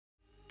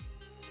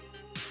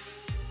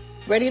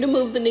Ready to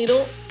move the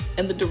needle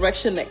in the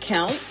direction that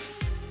counts?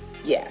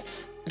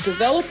 Yes.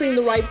 Developing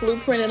the right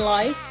blueprint in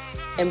life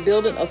and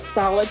building a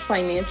solid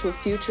financial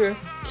future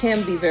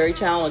can be very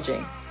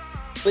challenging.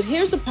 But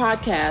here's a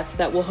podcast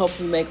that will help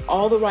you make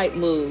all the right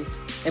moves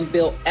and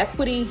build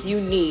equity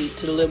you need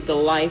to live the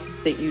life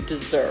that you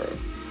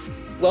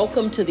deserve.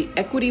 Welcome to the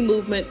Equity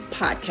Movement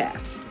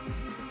Podcast.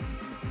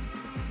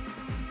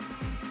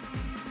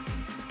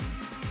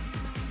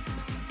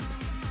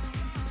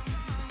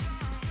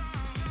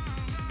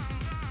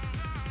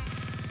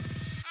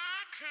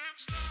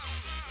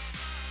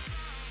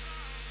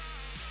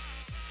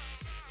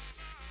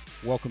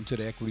 Welcome to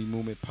the Equity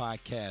Movement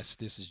Podcast.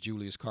 This is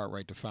Julius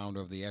Cartwright, the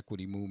founder of the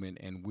Equity Movement,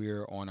 and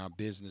we're on our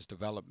business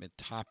development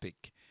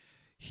topic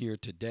here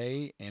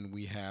today. And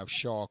we have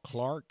Shaw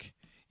Clark,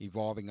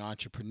 Evolving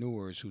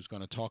Entrepreneurs, who's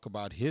going to talk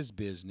about his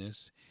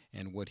business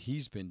and what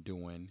he's been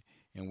doing.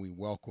 And we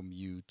welcome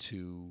you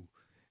to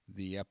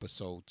the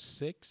episode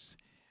 6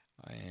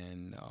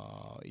 and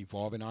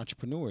Evolving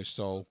Entrepreneurs.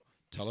 So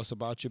tell us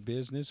about your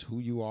business, who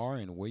you are,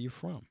 and where you're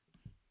from.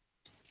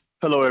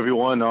 Hello,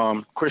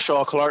 everyone. Chris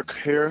Shaw Clark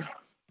here,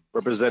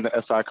 representing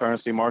SI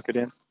Currency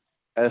Marketing.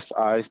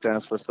 SI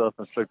stands for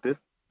self-inflicted.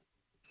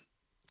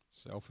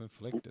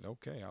 Self-inflicted,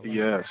 okay. I like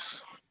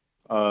yes.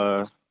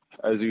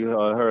 As you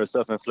heard,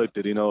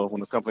 self-inflicted, when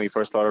the company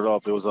first started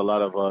off, it was a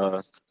lot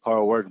of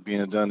hard work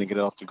being done to get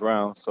it off the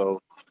ground.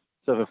 So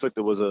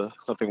self-inflicted was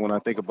something when I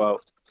think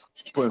about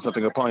putting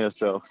something upon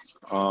yourself.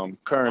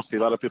 Currency, a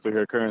lot of people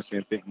hear currency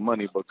and think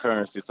money, but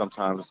currency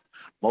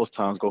most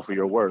times go for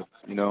your worth,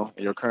 and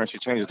your currency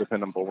changes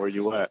depending on where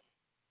you at.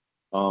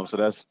 So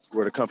that's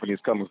where the company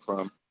is coming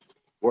from.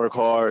 Work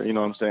hard,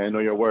 know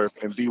your worth,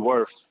 and be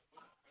worth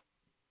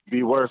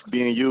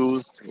being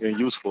used and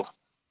useful.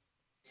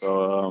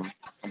 So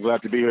I'm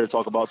glad to be here to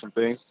talk about some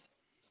things.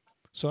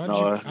 So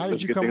how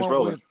did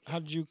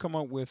you come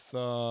up with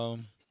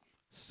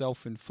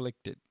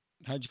self-inflicted?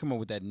 How did you come up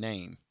with that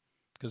name?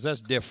 Because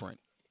that's different.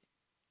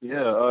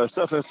 Yeah,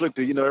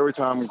 self-inflicted. Every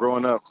time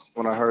growing up,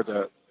 when I heard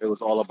that, it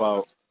was all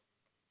about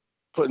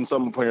putting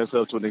something upon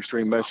yourself to an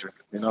extreme measure.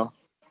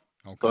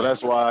 Okay. So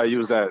that's why I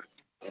use that.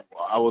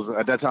 I was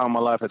at that time in my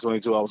life at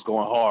 22. I was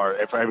going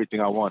hard for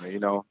everything I wanted.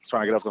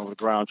 Trying to get up on the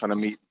ground, trying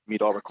to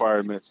meet all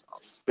requirements,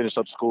 finish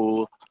up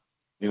school.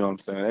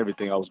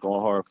 Everything I was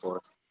going hard for.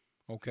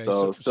 Okay.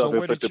 So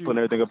self-inflicted, putting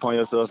everything upon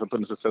yourself and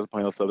putting success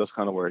upon yourself. That's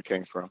kind of where it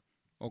came from.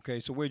 Okay.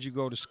 So where'd you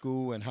go to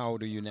school, and how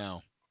old are you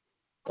now?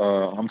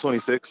 I'm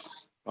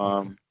 26.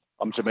 I'm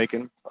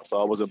Jamaican, so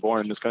I wasn't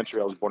born in this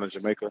country. I was born in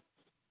Jamaica.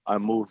 I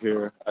moved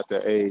here at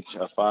the age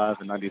of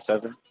 5 in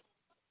 97.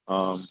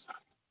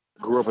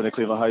 Grew up in the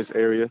Cleveland Heights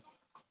area.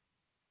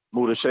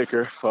 Moved to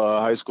Shaker for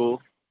high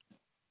school.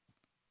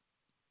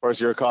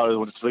 First year of college,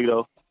 went to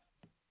Toledo.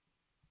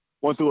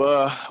 Went through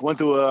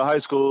high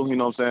school,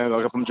 Like,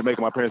 I'm from Jamaica.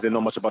 My parents didn't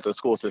know much about the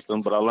school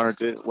system, but I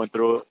learned it, went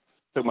through it,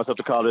 took myself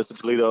to college to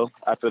Toledo.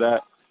 After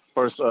that,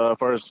 first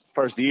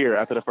year,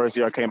 after the first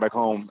year, I came back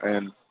home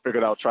and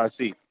figured out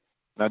Tri-C.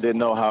 And I didn't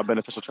know how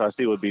beneficial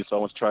Tri-C would be, so I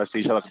went to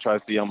Tri-C. Shout out to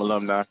Tri-C, I'm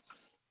alumni.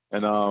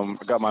 And I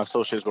got my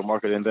associates with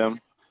marketing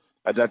them.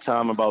 At that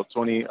time, I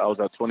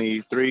was at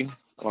 23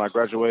 when I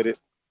graduated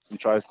from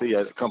Tri-C.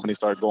 The company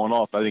started going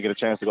off. I didn't get a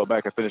chance to go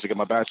back and finish to get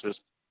my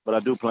bachelor's, but I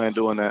do plan on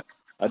doing that.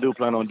 I do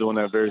plan on doing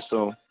that very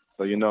soon.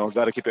 So,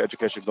 got to keep the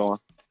education going.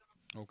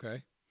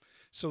 Okay.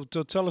 So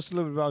tell us a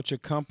little bit about your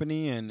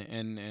company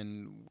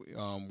and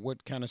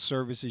what kind of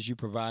services you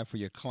provide for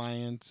your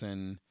clients,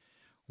 and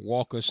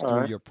walk us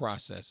through your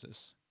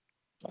processes.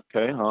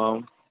 Okay.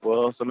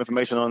 Well, some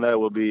information on that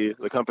will be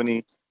the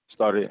company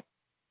started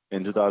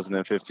in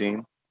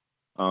 2015.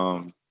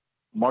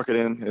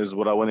 Marketing is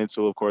what I went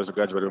into. Of course, I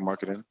graduated in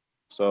marketing.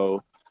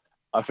 So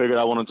I figured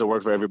I wanted to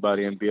work for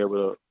everybody and be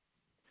able to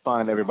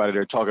find everybody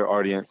their target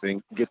audience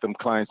and get them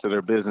clients to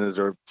their business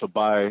or to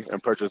buy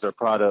and purchase their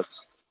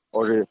products.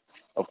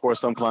 Of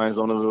course, some clients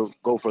don't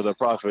go for the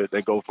profit.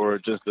 They go for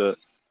just the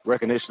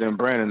recognition and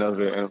branding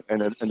of it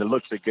and the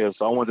looks it gives.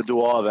 So I wanted to do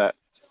all that.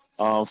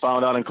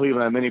 Found out in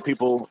Cleveland that many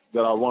people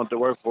that I wanted to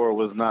work for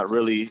was not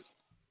really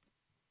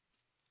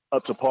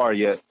up to par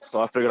yet.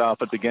 So I figured I'll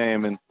put the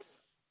game and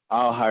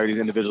I'll hire these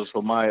individuals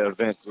for my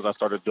events, what I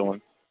started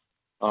doing.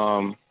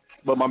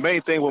 But my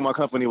main thing with my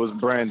company was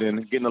branding,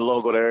 getting a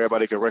logo that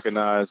everybody could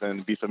recognize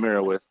and be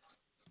familiar with.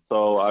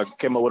 So I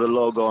came up with a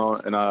logo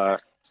and I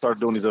started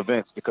doing these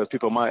events because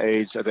people my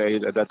age at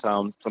that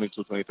time,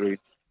 22, 23,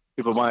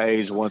 people my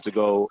age wanted to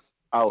go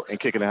out and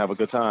kick it and have a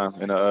good time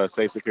in a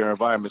safe, secure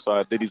environment. So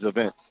I did these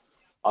events.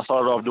 I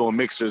started off doing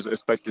mixers,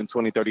 expecting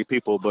 20, 30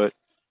 people, but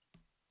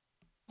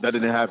that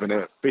didn't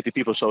happen. 50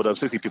 people showed up,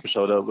 60 people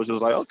showed up, which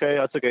was like, okay,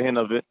 I took a hint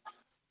of it.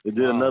 We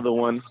did another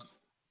one.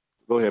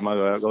 Go ahead, my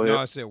guy. Go ahead. No,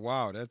 I said,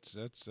 wow, that's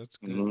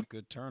good,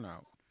 good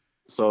turnout.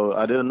 So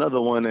I did another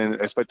one and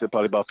expected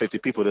probably about 50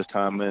 people this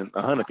time and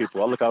 100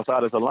 people. I look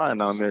outside, there's a line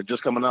down there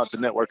just coming out to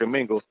network and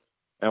mingle.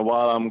 And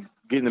while I'm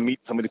getting to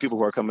meet some of the people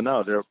who are coming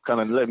out, they're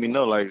kind of letting me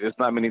know, like, there's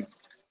not many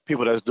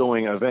people that's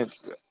doing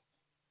events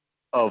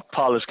of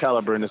polished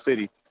caliber in the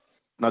city.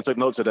 And I took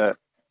notes of that.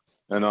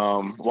 And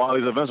while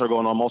these events are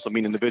going on, I'm also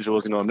meeting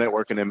individuals,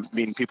 networking and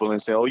meeting people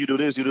and saying, oh, you do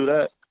this, you do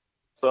that.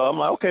 So I'm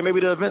like, okay, maybe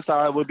the event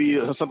side would be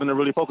something to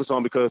really focus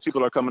on because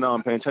people are coming out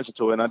and paying attention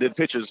to it. And I did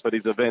pictures for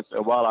these events.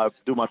 And while I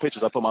do my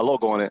pictures, I put my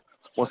logo on it.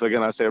 Once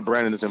again, I said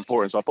branding is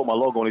important. So I put my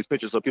logo on these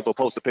pictures so people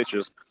post the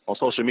pictures on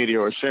social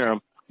media or share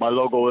them. My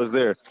logo is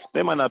there.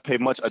 They might not pay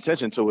much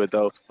attention to it,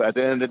 though. But at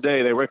the end of the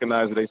day, they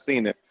recognize that they've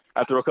seen it.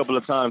 After a couple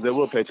of times, they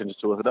will pay attention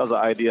to it. So that was an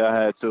idea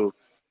I had, too.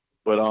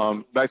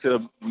 But back to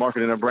the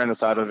marketing and branding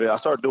side of it, I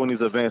started doing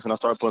these events and I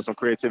started putting some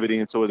creativity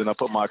into it and I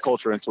put my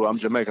culture into it. I'm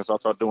Jamaican, so I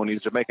started doing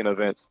these Jamaican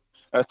events.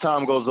 As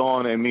time goes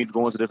on and me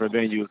going to different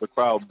venues, the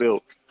crowd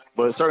built.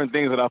 But certain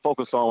things that I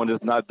focus on when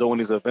just not doing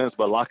these events,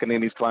 but locking in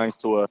these clients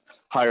to a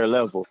higher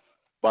level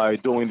by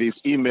doing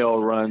these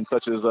email runs,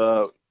 such as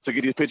to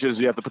get these pictures,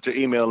 you have to put your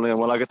email in.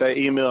 When I get that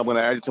email, I'm going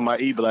to add it to my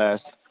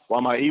e-blast.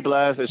 While my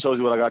e-blast, it shows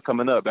you what I got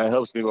coming up. That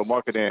helps me with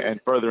marketing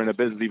and furthering the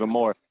business even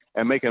more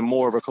and making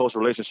more of a close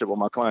relationship with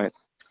my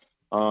clients.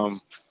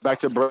 Back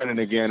to Brandon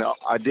again.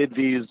 I did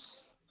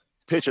these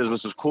pictures,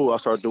 which is cool. I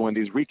started doing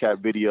these recap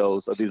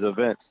videos of these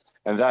events,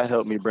 and that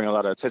helped me bring a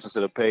lot of attention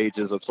to the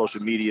pages of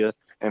social media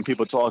and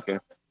people talking.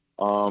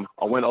 I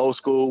went old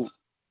school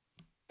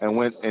and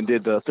went and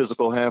did the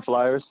physical hand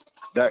flyers.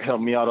 That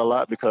helped me out a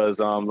lot because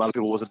a lot of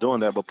people wasn't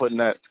doing that, but putting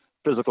that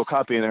physical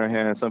copy in their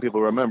hand, some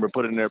people remember,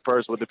 put it in their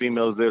purse with the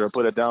females there or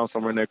put it down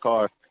somewhere in their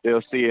car.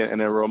 They'll see it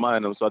and it'll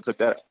remind them. So I took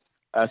that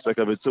aspect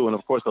of it too, and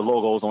of course the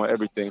logos on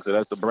everything. So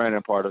that's the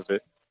branding part of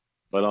it.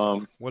 But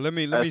Well, let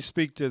me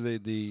speak to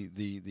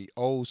the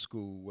old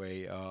school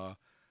way.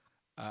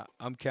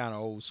 I'm kind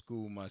of old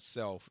school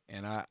myself,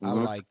 and I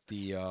mhm, like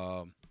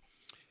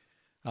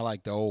I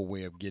like the old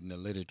way of getting the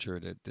literature.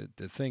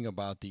 The thing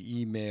about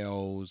the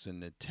emails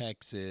and the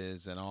texts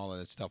and all of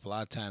that stuff, a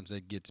lot of times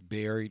that gets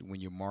buried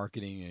when you're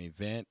marketing an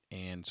event.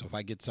 And so if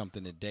I get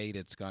something today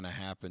that's going to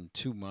happen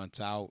 2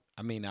 months out,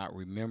 I may not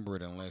remember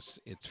it unless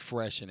it's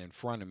fresh and in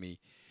front of me.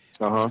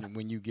 uh-huh,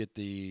 When you get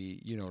the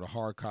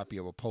hard copy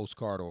of a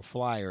postcard or a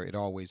flyer, it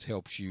always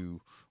helps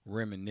you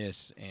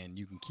reminisce, and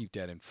you can keep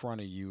that in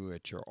front of you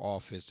at your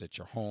office, at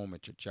your home,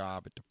 at your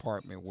job, at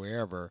department,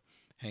 wherever.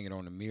 Hang it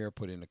on the mirror,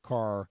 put it in the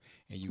car,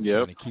 and you yep,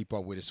 kind of keep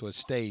up with it so it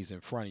stays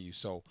in front of you.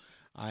 So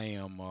I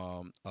am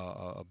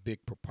a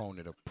big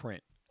proponent of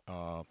print.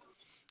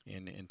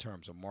 In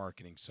terms of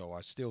marketing. So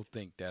I still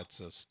think that's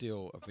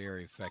still a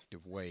very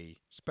effective way,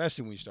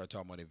 especially when you start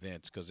talking about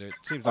events, because it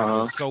seems like uh-huh.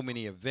 there's so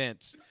many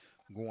events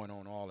going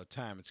on all the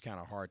time. It's kind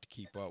of hard to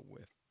keep up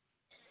with.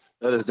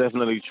 That is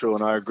definitely true,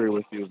 and I agree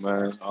with you,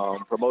 man.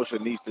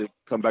 Promotion needs to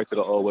come back to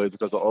the old ways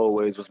because the old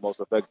ways was most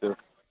effective.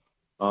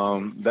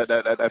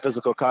 That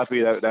physical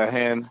copy, that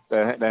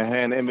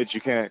hand image,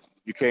 you can't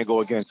go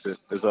against it.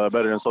 It's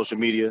better than social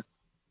media.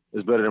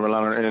 It's better than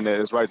relying on the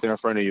internet. It's right there in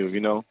front of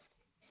you.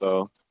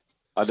 So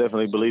I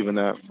definitely believe in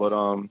that. But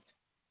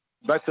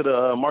back to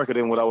the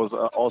marketing, what I was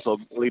also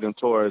leading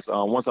towards.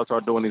 Once I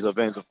started doing these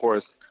events, of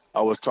course,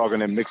 I was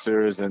targeting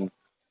mixers and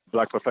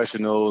black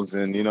professionals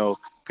and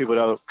people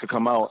that could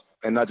come out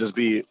and not just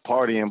be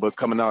partying, but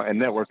coming out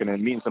and networking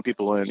and meeting some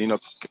people and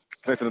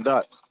connecting the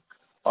dots.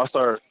 I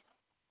started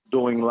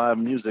doing live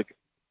music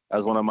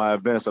as one of my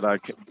events that I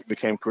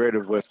became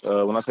creative with.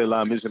 When I say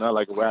live music, not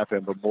like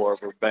rapping, but more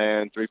of a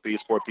band,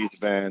 3-piece, 4-piece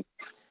band,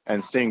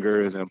 and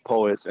singers and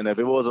poets. And if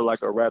it was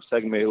like a rap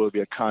segment, it would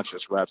be a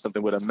conscious rap,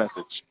 something with a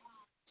message.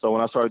 So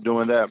when I started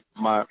doing that,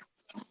 my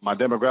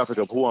demographic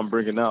of who I'm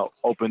bringing out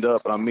opened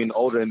up, and I'm meeting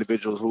older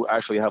individuals who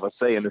actually have a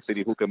say in the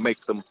city, who can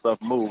make some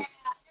stuff move.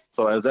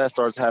 So as that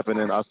starts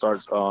happening, I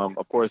start,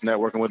 of course,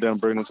 networking with them,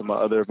 bringing them to my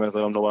other events,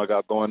 let them know what I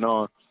got going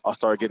on. I'll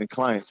start getting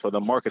clients for the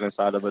marketing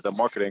side of it, the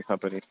marketing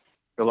company.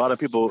 A lot of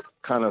people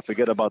kind of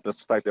forget about the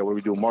fact that when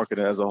we do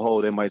marketing as a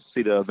whole, they might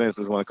see the events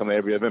as want to come to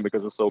every event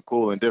because it's so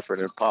cool and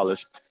different and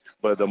polished.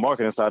 But the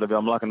marketing side of it,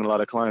 I'm locking a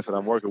lot of clients that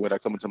I'm working with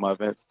that come into my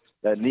events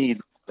that need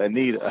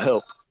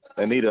help,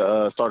 that need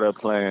a startup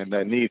plan,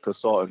 that need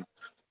consulting.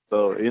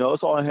 So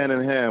it's all hand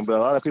in hand. But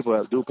a lot of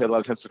people do pay a lot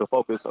of attention to the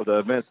focus of the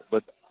events.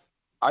 But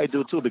I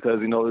do too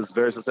because it's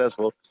very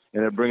successful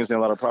and it brings in a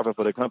lot of profit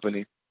for the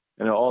company,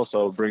 and it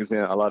also brings in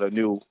a lot of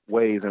new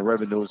ways and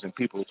revenues and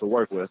people to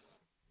work with.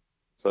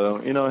 So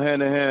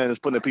hand in hand, is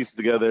putting the pieces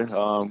together.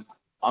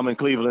 I'm in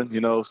Cleveland,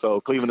 so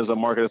Cleveland is a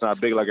market that's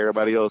not big like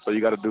everybody else, so you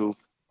got to do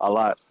a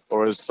lot,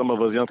 or as some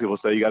of us young people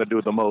say, you got to do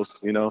it the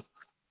most.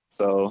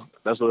 So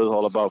that's what it's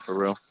all about for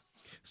real.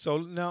 So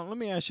now let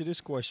me ask you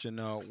this question: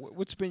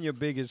 what's been your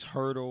biggest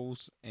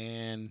hurdles,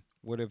 and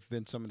what have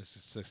been some of the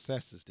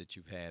successes that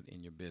you've had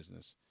in your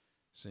business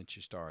since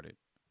you started?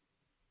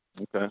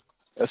 Okay.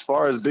 As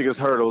far as biggest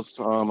hurdles,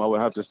 I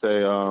would have to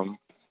say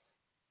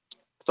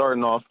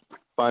starting off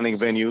finding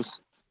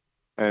venues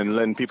and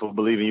letting people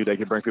believe in you. They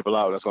can bring people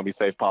out that's going to be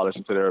safe, polished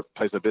into their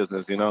place of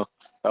business. That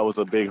was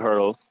a big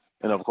hurdle.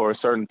 And of course,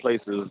 certain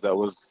places that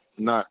was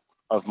not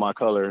of my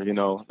color,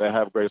 that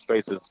have great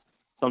spaces.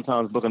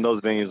 Sometimes booking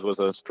those venues was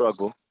a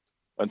struggle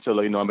until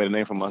I made a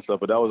name for myself.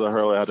 But that was a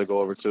hurdle I had to go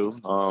over too.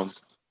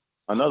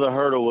 Another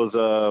hurdle was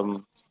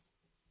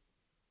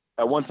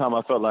at one time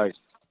I felt like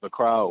the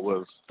crowd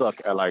was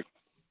stuck at like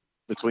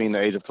between the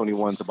age of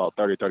 21 to about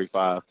 30,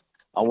 35.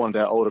 I wanted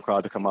that older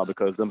crowd to come out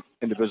because them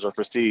individuals are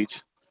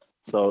prestige.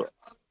 So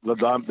the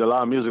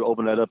live music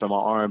opened that up, and my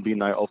R&B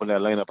night opened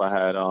that lane up. I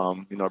had,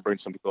 bring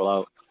some people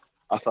out.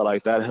 I felt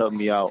like that helped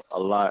me out a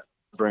lot,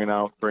 bringing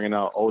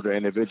out older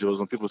individuals.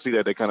 When people see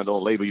that, they kind of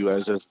don't label you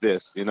as just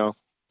this, you know.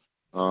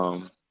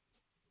 Um,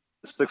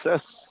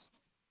 Success.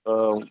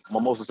 My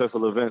most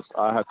successful events,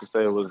 I have to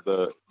say, was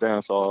the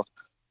dance hall.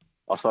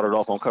 I started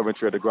off on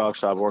Coventry at the Grog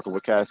Shop, working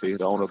with Kathy,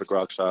 the owner of the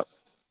Grog Shop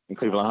in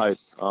Cleveland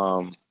Heights.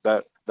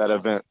 That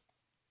event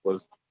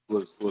was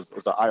was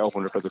an eye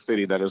opener for the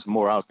city. That there's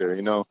more out there,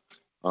 you know.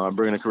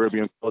 Bringing the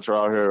Caribbean culture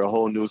out here, a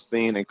whole new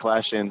scene, and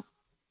clashing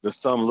the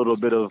some little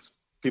bit of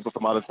people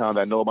from out of town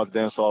that know about the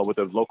dance hall with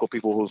the local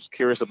people who's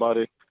curious about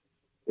it.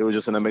 It was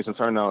just an amazing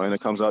turnout, and they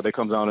comes out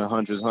in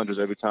hundreds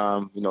every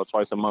time. You know,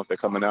 twice a month they're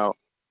coming out.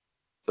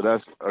 So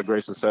that's a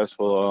great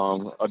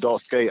successful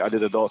adult skate. I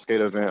did adult skate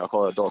event. I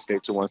call it Adult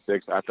Skate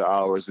 216 after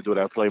hours. We do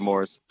that at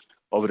Playmore's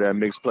over there at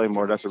Mixed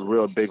Playmore. That's a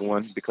real big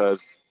one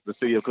because the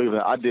city of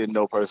Cleveland, I didn't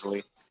know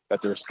personally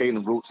that their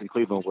skating roots in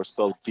Cleveland were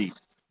so deep.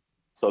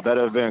 So that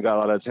event got a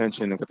lot of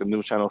attention and got the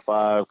New Channel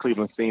 5,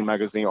 Cleveland Scene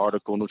magazine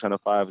article. New Channel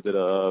 5 did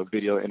a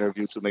video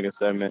interview to make a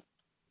segment.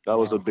 That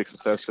was a Wow. big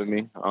success for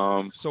me.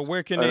 So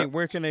where can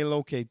they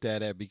locate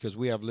that at? Because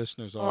we have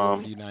listeners all over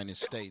Um, the United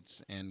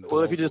States and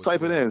well, if you global just as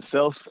type it well. in,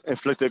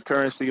 self-inflicted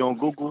currency on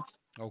Google,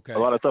 a Okay.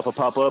 lot of stuff will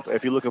pop up.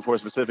 If you're looking for a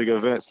specific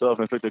event,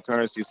 self-inflicted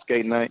currency,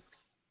 skate night,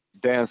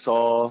 dance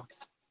hall,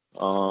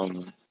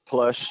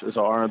 plush is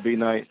our R&B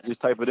night.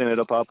 Just type it in,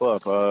 it'll pop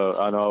up.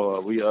 I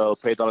know we pay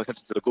a lot of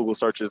attention to the Google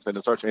searches and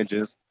the search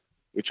engines.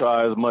 We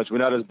try as much. We're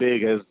not as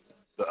big as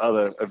the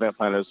other event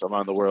planners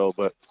around the world,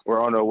 but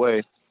we're on our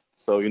way.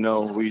 So, you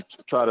know, we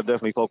try to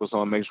definitely focus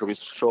on making sure we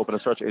show up in the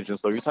search engine.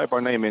 So if you type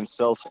our name in,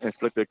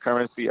 self-inflicted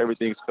currency,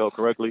 everything spelled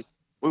correctly,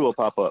 we will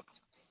pop up.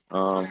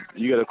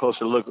 You get a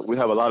closer look. We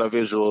have a lot of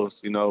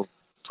visuals, you know,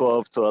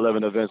 12 to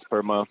 11 events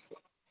per month.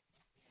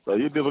 So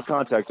you'll be able to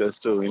contact us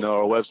too. You know,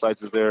 our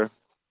website is there,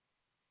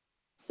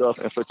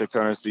 self-inflicted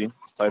currency.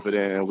 Just type it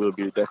in and we'll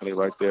be definitely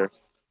right there.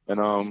 And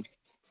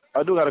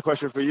I do got a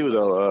question for you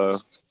though,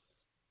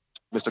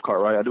 Mr.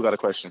 Cartwright. I do got a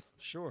question.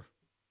 Sure.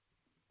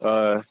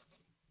 Uh,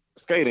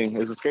 Skating.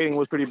 Is the skating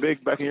was pretty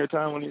big back in your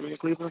time when you were in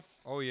Cleveland?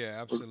 Oh yeah,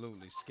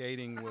 absolutely.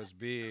 Skating was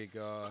big.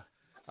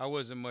 I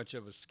wasn't much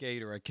of a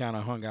skater. I kind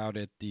of hung out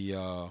at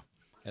the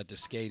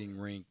skating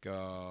rink,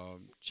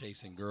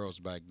 chasing girls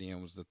back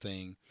then was the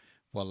thing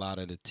for a lot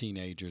of the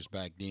teenagers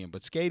back then.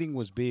 But skating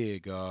was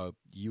big.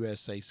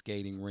 USA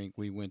skating rink.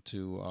 We went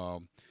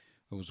to.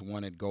 It was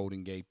one at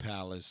Golden Gate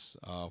Palace.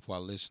 For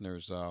our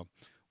listeners,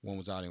 one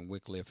was out in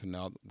Wickliffe, and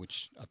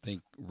which I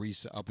think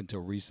up until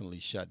recently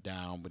shut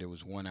down. But it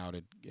was one out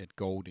at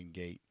Golden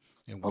Gate,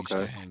 and we used to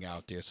Okay. hang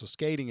out there. So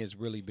skating has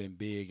really been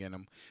big, and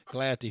I'm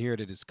glad to hear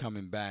that it's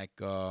coming back,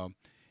 and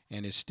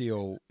it's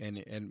still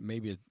and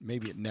maybe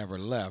it never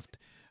left,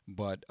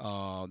 but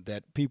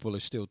that people are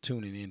still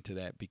tuning into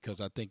that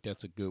because I think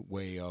that's a good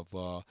way of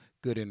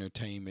good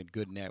entertainment,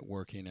 good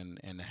networking,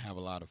 and to have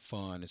a lot of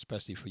fun,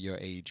 especially for your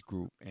age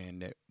group,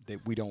 and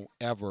that we don't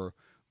ever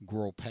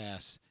grow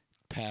past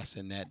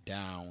passing that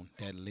down,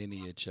 that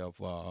lineage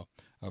of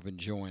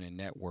enjoying and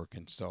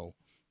networking. So,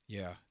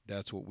 yeah,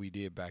 that's what we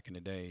did back in the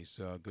days.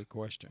 Good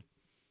question.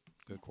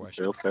 Good Okay.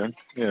 question. Okay.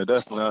 Yeah,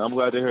 definitely. I'm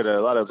glad to hear that.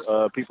 A lot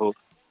of people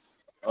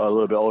a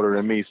little bit older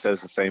than me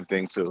says the same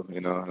thing too.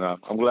 You know, and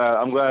I'm glad.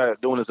 I'm glad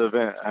doing this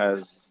event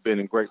has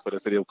been great for the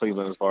city of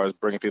Cleveland as far as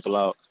bringing people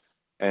out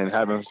and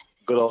having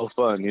good old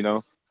fun. You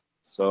know,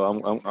 so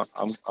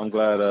I'm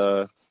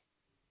glad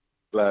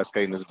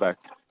skating is back.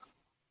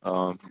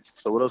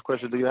 So what else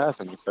questions do you have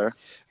for me, sir?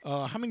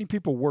 How many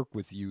people work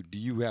with you? Do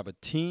you have a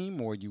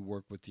team, or you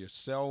work with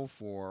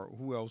yourself, or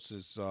who else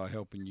is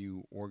helping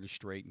you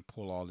orchestrate and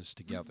pull all this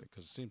together?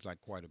 Because it seems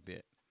like quite a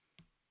bit.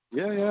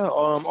 Yeah, yeah.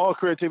 All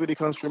creativity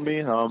comes from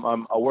me.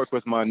 I work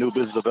with my new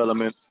business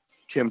development,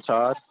 Kim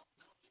Todd.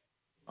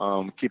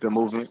 Keep It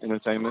Moving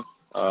Entertainment.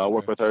 I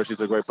work Okay. with her. She's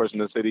a great person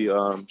in the city.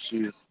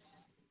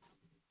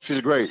 She's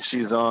great.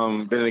 She's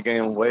been in the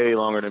game way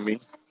longer than me.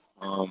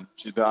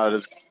 She's been out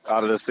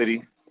of the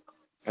city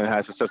and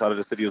had success out of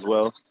the city as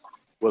well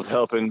with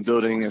helping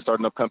building and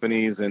starting up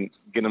companies and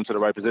getting them to the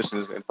right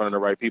positions in front of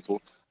the right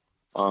people.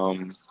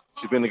 Um,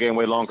 she's been in the game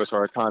way longer, so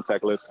her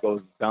contact list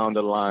goes down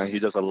the line. He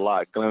does a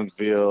lot.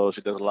 Glenville,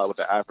 she does a lot with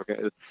the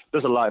African.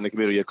 There's a lot in the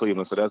community of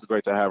Cleveland, so that's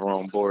great to have her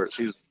on board.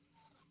 She's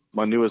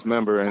my newest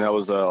member, and that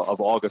was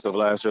of August of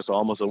last year, so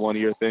almost a 1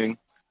 year thing.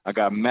 I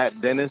got Matt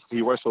Dennis.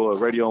 He works for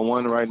Radio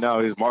One right now.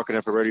 He's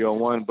marketing for Radio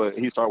One, but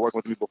he started working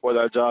with me before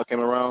that job came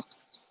around.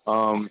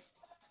 Um,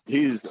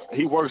 he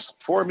works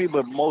for me,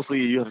 but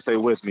mostly you have to say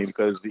with me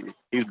because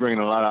he's bringing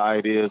a lot of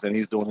ideas and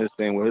he's doing his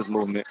thing with his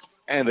movement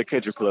and the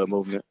Kendrick Club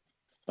movement.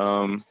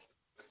 Um,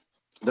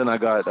 then I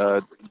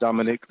got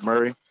Dominic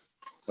Murray,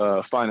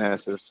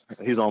 finances.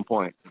 He's on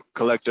point.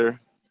 Collector.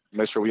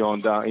 Make sure we on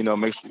down. You know,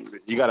 make sure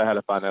you gotta have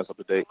the finance up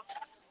to date.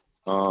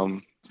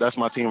 That's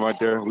my team right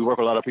there. We work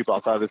with a lot of people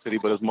outside of the city,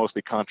 but it's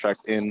mostly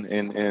contract in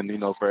you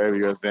know for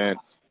every event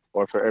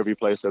or for every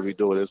place that we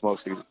do it. It's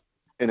mostly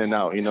in and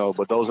out,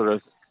 but those are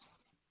the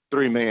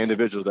three main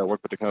individuals that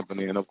work with the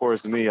company. And of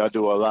course, me, I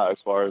do a lot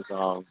as far as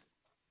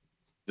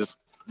just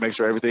make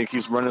sure everything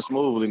keeps running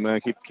smoothly,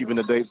 man. Keeping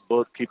the dates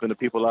booked, keeping the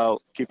people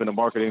out, keeping the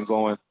marketing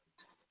going.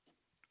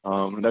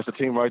 And that's a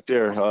team right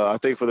there. I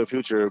think for the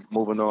future,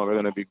 moving on, we're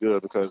gonna be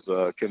good because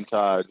Kim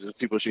Todd, just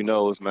people she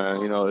knows,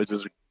 man. It's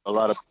just a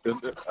lot of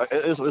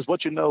it's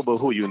what you know, but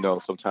who you know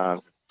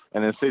sometimes.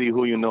 And in city,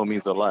 who you know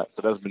means a lot.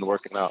 So that's been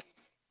working out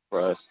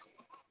for us.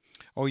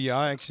 Oh yeah,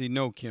 I actually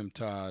know Kim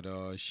Todd.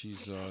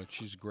 She's a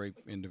great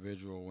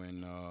individual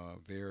and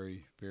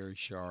very very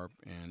sharp,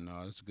 and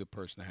it's a good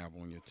person to have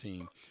on your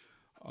team.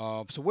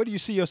 So where do you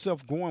see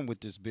yourself going with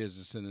this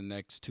business in the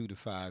next 2 to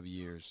 5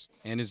 years?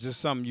 And is this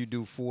something you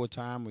do full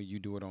time, or you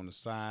do it on the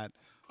side,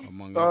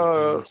 among other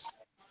Uh, things?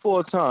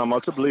 Full time. I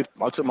took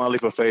my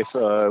leap of faith.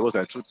 It was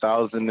in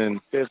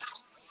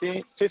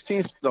 2015,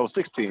 15, no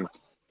 16.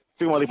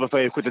 Took my leap of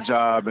faith, quit the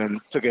job,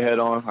 and took it head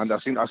on. And I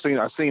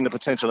seen the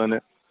potential in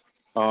it.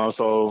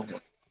 So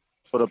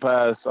for the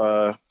past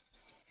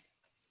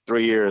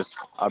 3 years,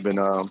 I've been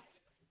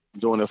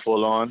doing it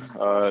full on.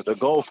 The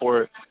goal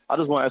for it, I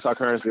just want SI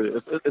Currency.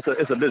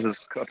 It's a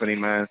business company,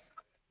 man.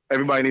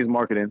 Everybody needs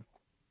marketing.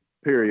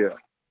 Period.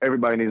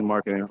 Everybody needs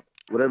marketing.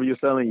 Whatever you're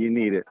selling, you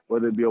need it.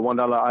 Whether it be a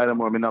 $1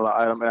 item or a $1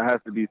 item, it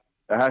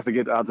has to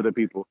get out to the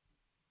people.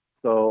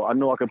 So I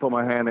know I can put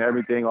my hand in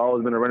everything. I've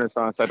always been a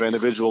Renaissance type of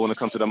individual when it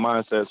comes to the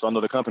mindset. So I know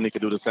the company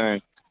can do the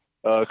same.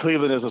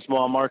 Cleveland is a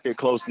small market,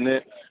 close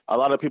knit. A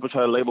lot of people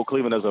try to label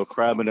Cleveland as a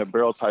crab in a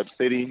barrel type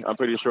city. I'm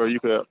pretty sure you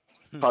could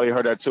probably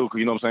heard that too, 'cause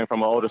you know what I'm saying,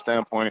 from an older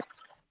standpoint.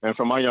 And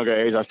from my younger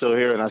age, I still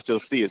hear it and I still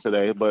see it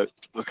today. But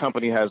the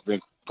company has been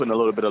putting a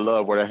little bit of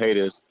love where the hate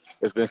is.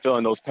 It's been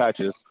filling those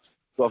patches.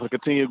 So if I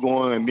continue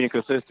going and being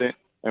consistent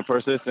and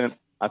persistent,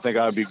 I think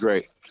I'd be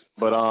great.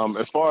 But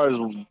as far as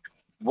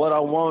what I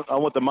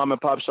want the mom and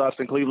pop shops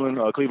in Cleveland.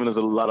 Cleveland is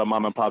a lot of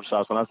mom and pop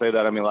shops. When I say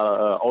that, I mean a lot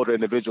of older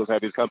individuals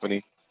have these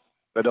companies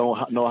that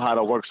don't know how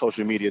to work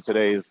social media.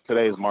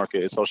 Today's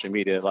market is social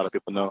media. A lot of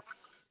people know.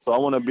 So I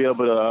want to be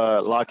able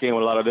to lock in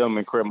with a lot of them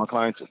and create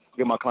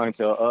get my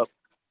clientele up,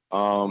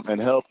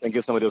 and help and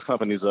get some of those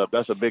companies up.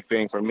 That's a big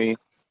thing for me.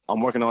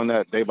 I'm working on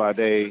that day by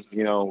day,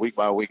 week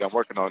by week. I'm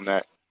working on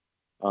that.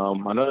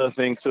 Another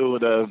thing too,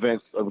 the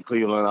events of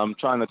Cleveland. I'm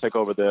trying to take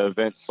over the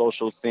event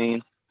social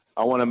scene.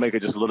 I want to make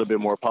it just a little bit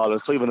more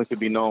polished. Cleveland could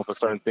be known for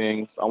certain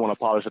things. I want to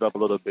polish it up a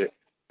little bit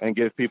and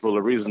give people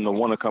a reason to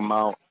want to come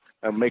out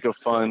and make it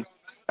fun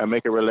and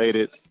make it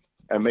related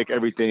and make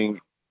everything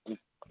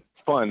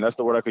fun. That's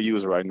the word I could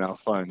use right now.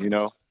 Fun.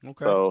 Okay.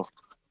 So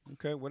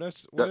Okay. Well,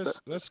 that's that, that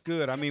that's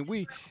good. I mean,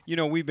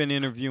 we've been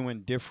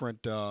interviewing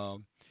different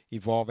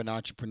evolving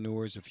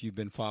entrepreneurs. If you've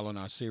been following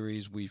our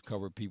series, we've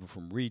covered people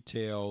from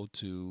retail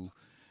to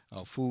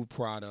food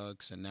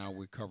products, and now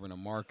we're covering a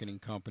marketing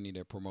company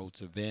that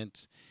promotes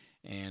events.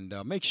 And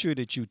make sure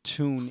that you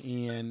tune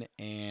in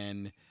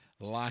and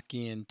lock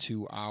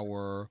into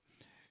our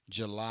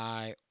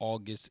July,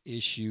 August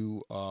issue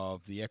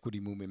of the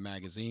Equity Movement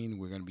magazine.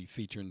 We're going to be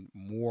featuring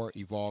more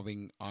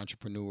evolving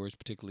entrepreneurs,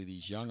 particularly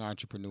these young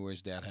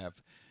entrepreneurs that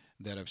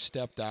have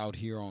stepped out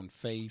here on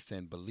faith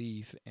and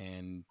belief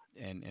and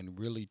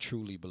really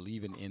truly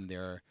believing in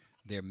their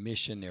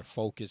mission, their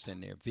focus,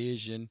 and their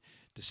vision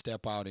to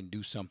step out and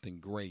do something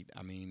great.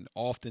 I mean,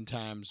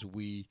 oftentimes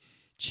we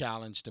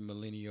challenge the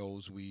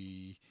millennials.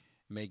 We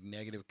make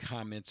negative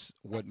comments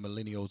what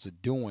millennials are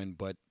doing,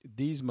 but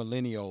these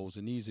millennials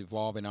and these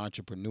evolving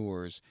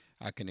entrepreneurs,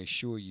 I can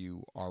assure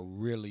you, are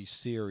really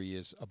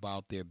serious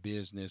about their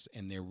business,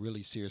 and they're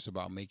really serious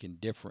about making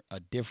a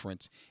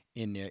difference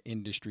in their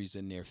industries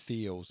and their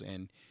fields.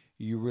 And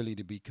you really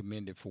to be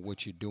commended for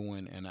what you're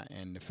doing,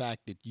 and the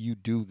fact that you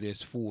do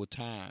this full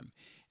time,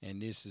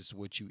 and this is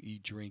what you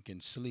eat, drink,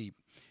 and sleep.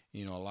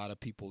 A lot of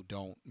people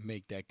don't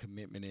make that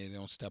commitment, and they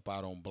don't step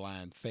out on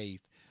blind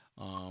faith,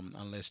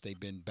 unless they've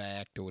been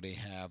backed or they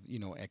have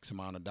X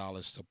amount of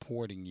dollars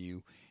supporting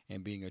you.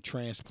 And being a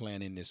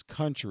transplant in this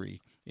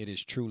country, it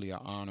is truly an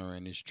honor,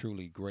 and it's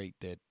truly great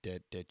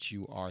that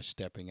you are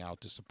stepping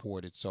out to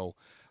support it. So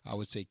I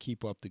would say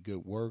keep up the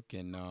good work,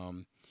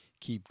 and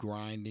keep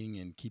grinding,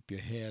 and keep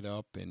your head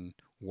up, and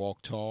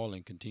walk tall,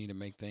 and continue to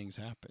make things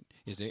happen.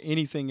 Is there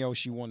anything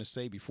else you want to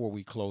say before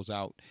we close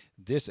out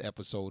this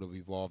episode of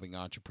Evolving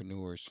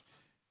Entrepreneurs?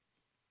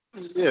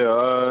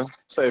 yeah,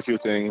 say a few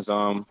things.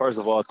 First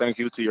of all, thank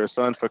you to your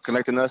son for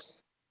connecting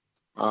us.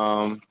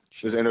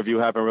 This Sure. interview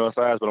happened real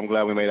fast, but I'm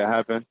glad we made it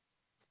happen.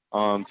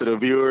 To the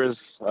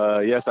viewers,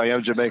 yes, I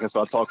am Jamaican,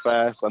 so I talk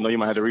fast. I know you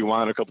might have to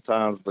rewind a couple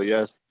times, but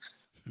yes.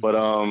 But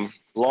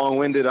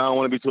long-winded, I don't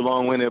want to be too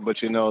long-winded, but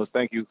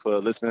thank you for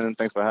listening.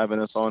 Thanks for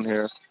having us on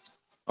here.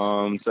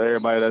 To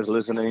everybody that's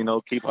listening,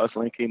 keep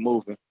hustling, keep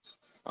moving.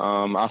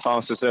 I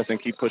found success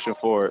and keep pushing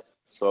forward.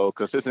 So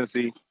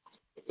consistency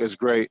is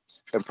great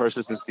and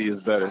persistency is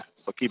better.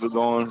 So keep it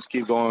going, just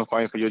keep going,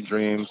 fighting for your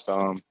dreams.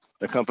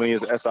 The company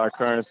is SI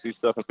Currency,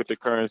 self-encrypted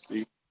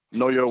currency.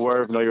 Know your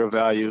worth, know your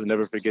value,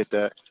 never forget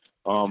that.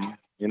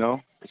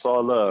 It's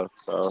all love.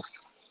 So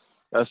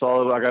That's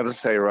all I got to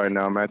say right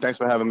now, man. Thanks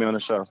for having me on the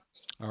show.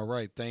 All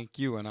right, thank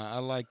you. And I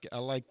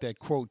like that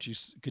quote.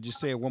 Could you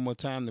say it one more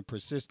time? The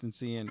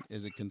persistency and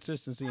is it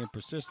consistency and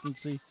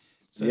persistency?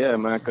 Say Yeah, that.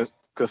 man.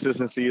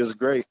 Consistency is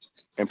great,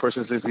 and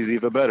persistency is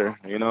even better.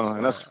 And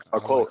Right. that's a I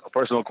like. quote, a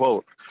personal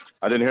quote.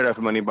 I didn't hear that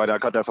from anybody. I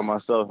caught that from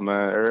myself,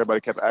 man.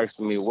 Everybody kept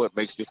asking me what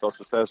makes you so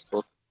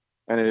successful,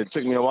 and it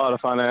took me a while to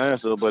find that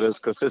answer. But it's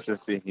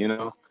consistency.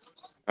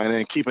 And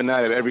then keeping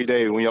at it every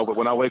day.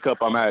 When I wake up,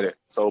 I'm at it.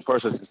 So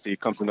persistency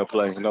comes into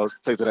play.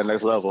 Take to that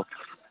next level.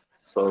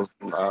 So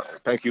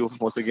thank you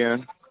once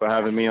again for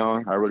having me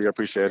on. I really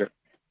appreciate it.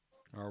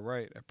 All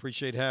right. I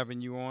appreciate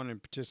having you on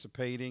and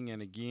participating.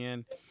 And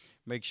again,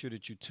 make sure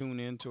that you tune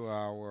in to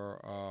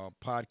our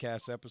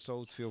podcast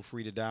episodes. Feel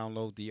free to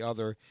download the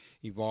other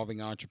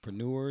Evolving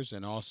Entrepreneurs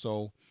and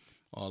also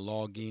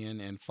log in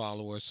and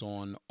follow us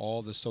on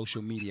all the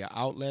social media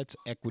outlets,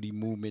 Equity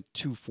Movement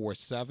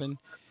 247,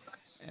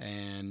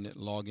 and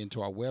log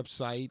into our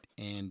website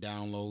and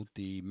download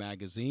the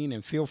magazine.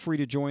 And feel free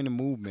to join the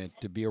movement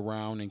to be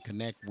around and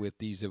connect with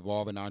these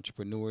evolving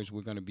entrepreneurs.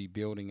 We're going to be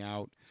building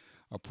out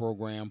a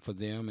program for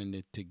them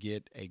and to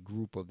get a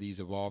group of these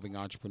evolving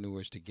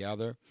entrepreneurs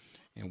together.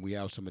 And we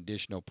have some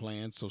additional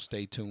plans, so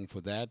stay tuned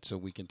for that so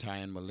we can tie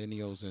in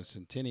millennials and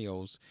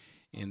centennials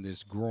in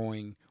this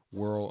growing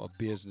world of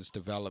business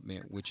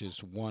development, which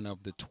is one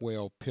of the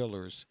 12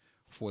 pillars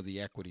for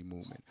the equity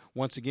movement.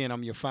 Once again,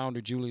 I'm your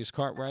founder, Julius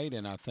Cartwright,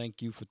 and I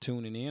thank you for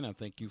tuning in. I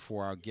thank you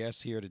for our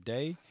guests here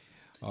today,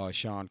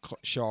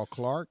 Shaw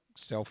Clark,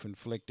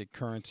 Self-Inflicted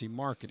Currency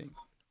Marketing.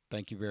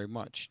 Thank you very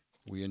much.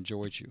 We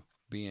enjoyed you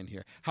being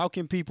here. How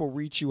can people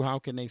reach you? How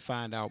can they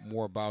find out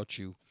more about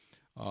you?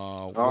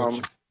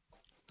 Um,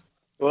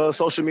 well,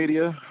 social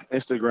media,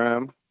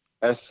 Instagram,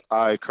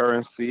 SI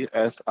Currency,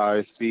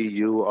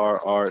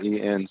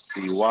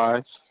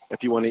 SICURRENCY.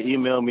 If you want to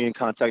email me and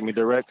contact me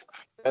direct,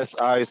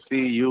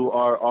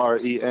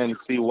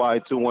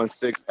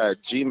 SICURRENCY216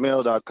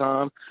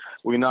 @gmail.com.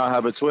 We now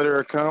have a Twitter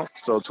account.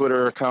 So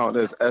Twitter account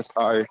is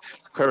SI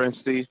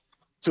Currency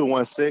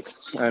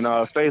 216. And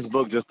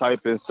Facebook, just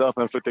type in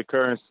Self-Inflicted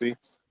Currency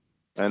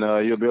and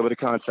you'll be able to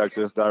contact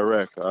us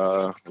direct.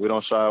 We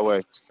don't shy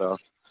away. So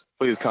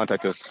please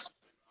contact us.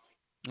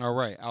 All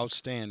right.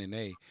 Outstanding.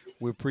 Hey,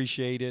 we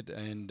appreciate it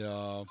and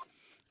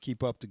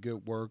keep up the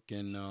good work.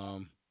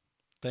 And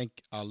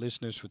thank our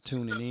listeners for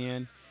tuning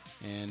in.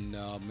 And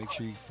make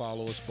sure you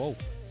follow us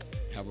both.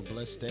 Have a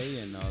blessed day,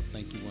 and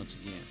thank you once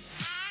again.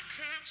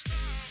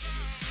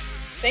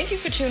 Thank you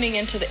for tuning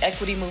into the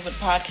Equity Movement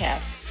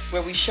Podcast,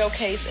 where we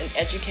showcase and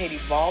educate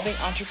evolving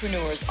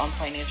entrepreneurs on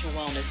financial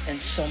wellness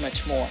and so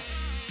much more.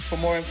 For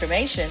more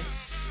information,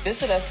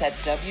 visit us at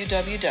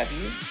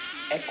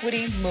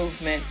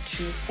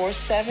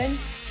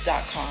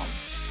www.equitymovement247.com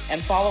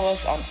and follow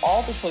us on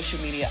all the social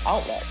media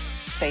outlets,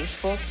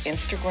 Facebook,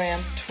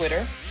 Instagram,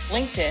 Twitter,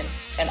 LinkedIn,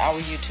 and our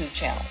YouTube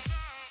channel.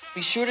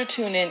 Be sure to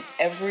tune in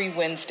every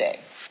Wednesday,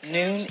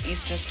 noon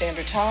Eastern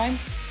Standard Time,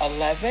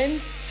 11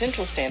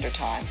 Central Standard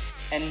Time,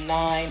 and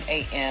 9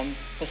 a.m.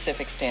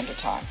 Pacific Standard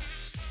Time.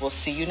 We'll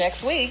see you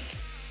next week.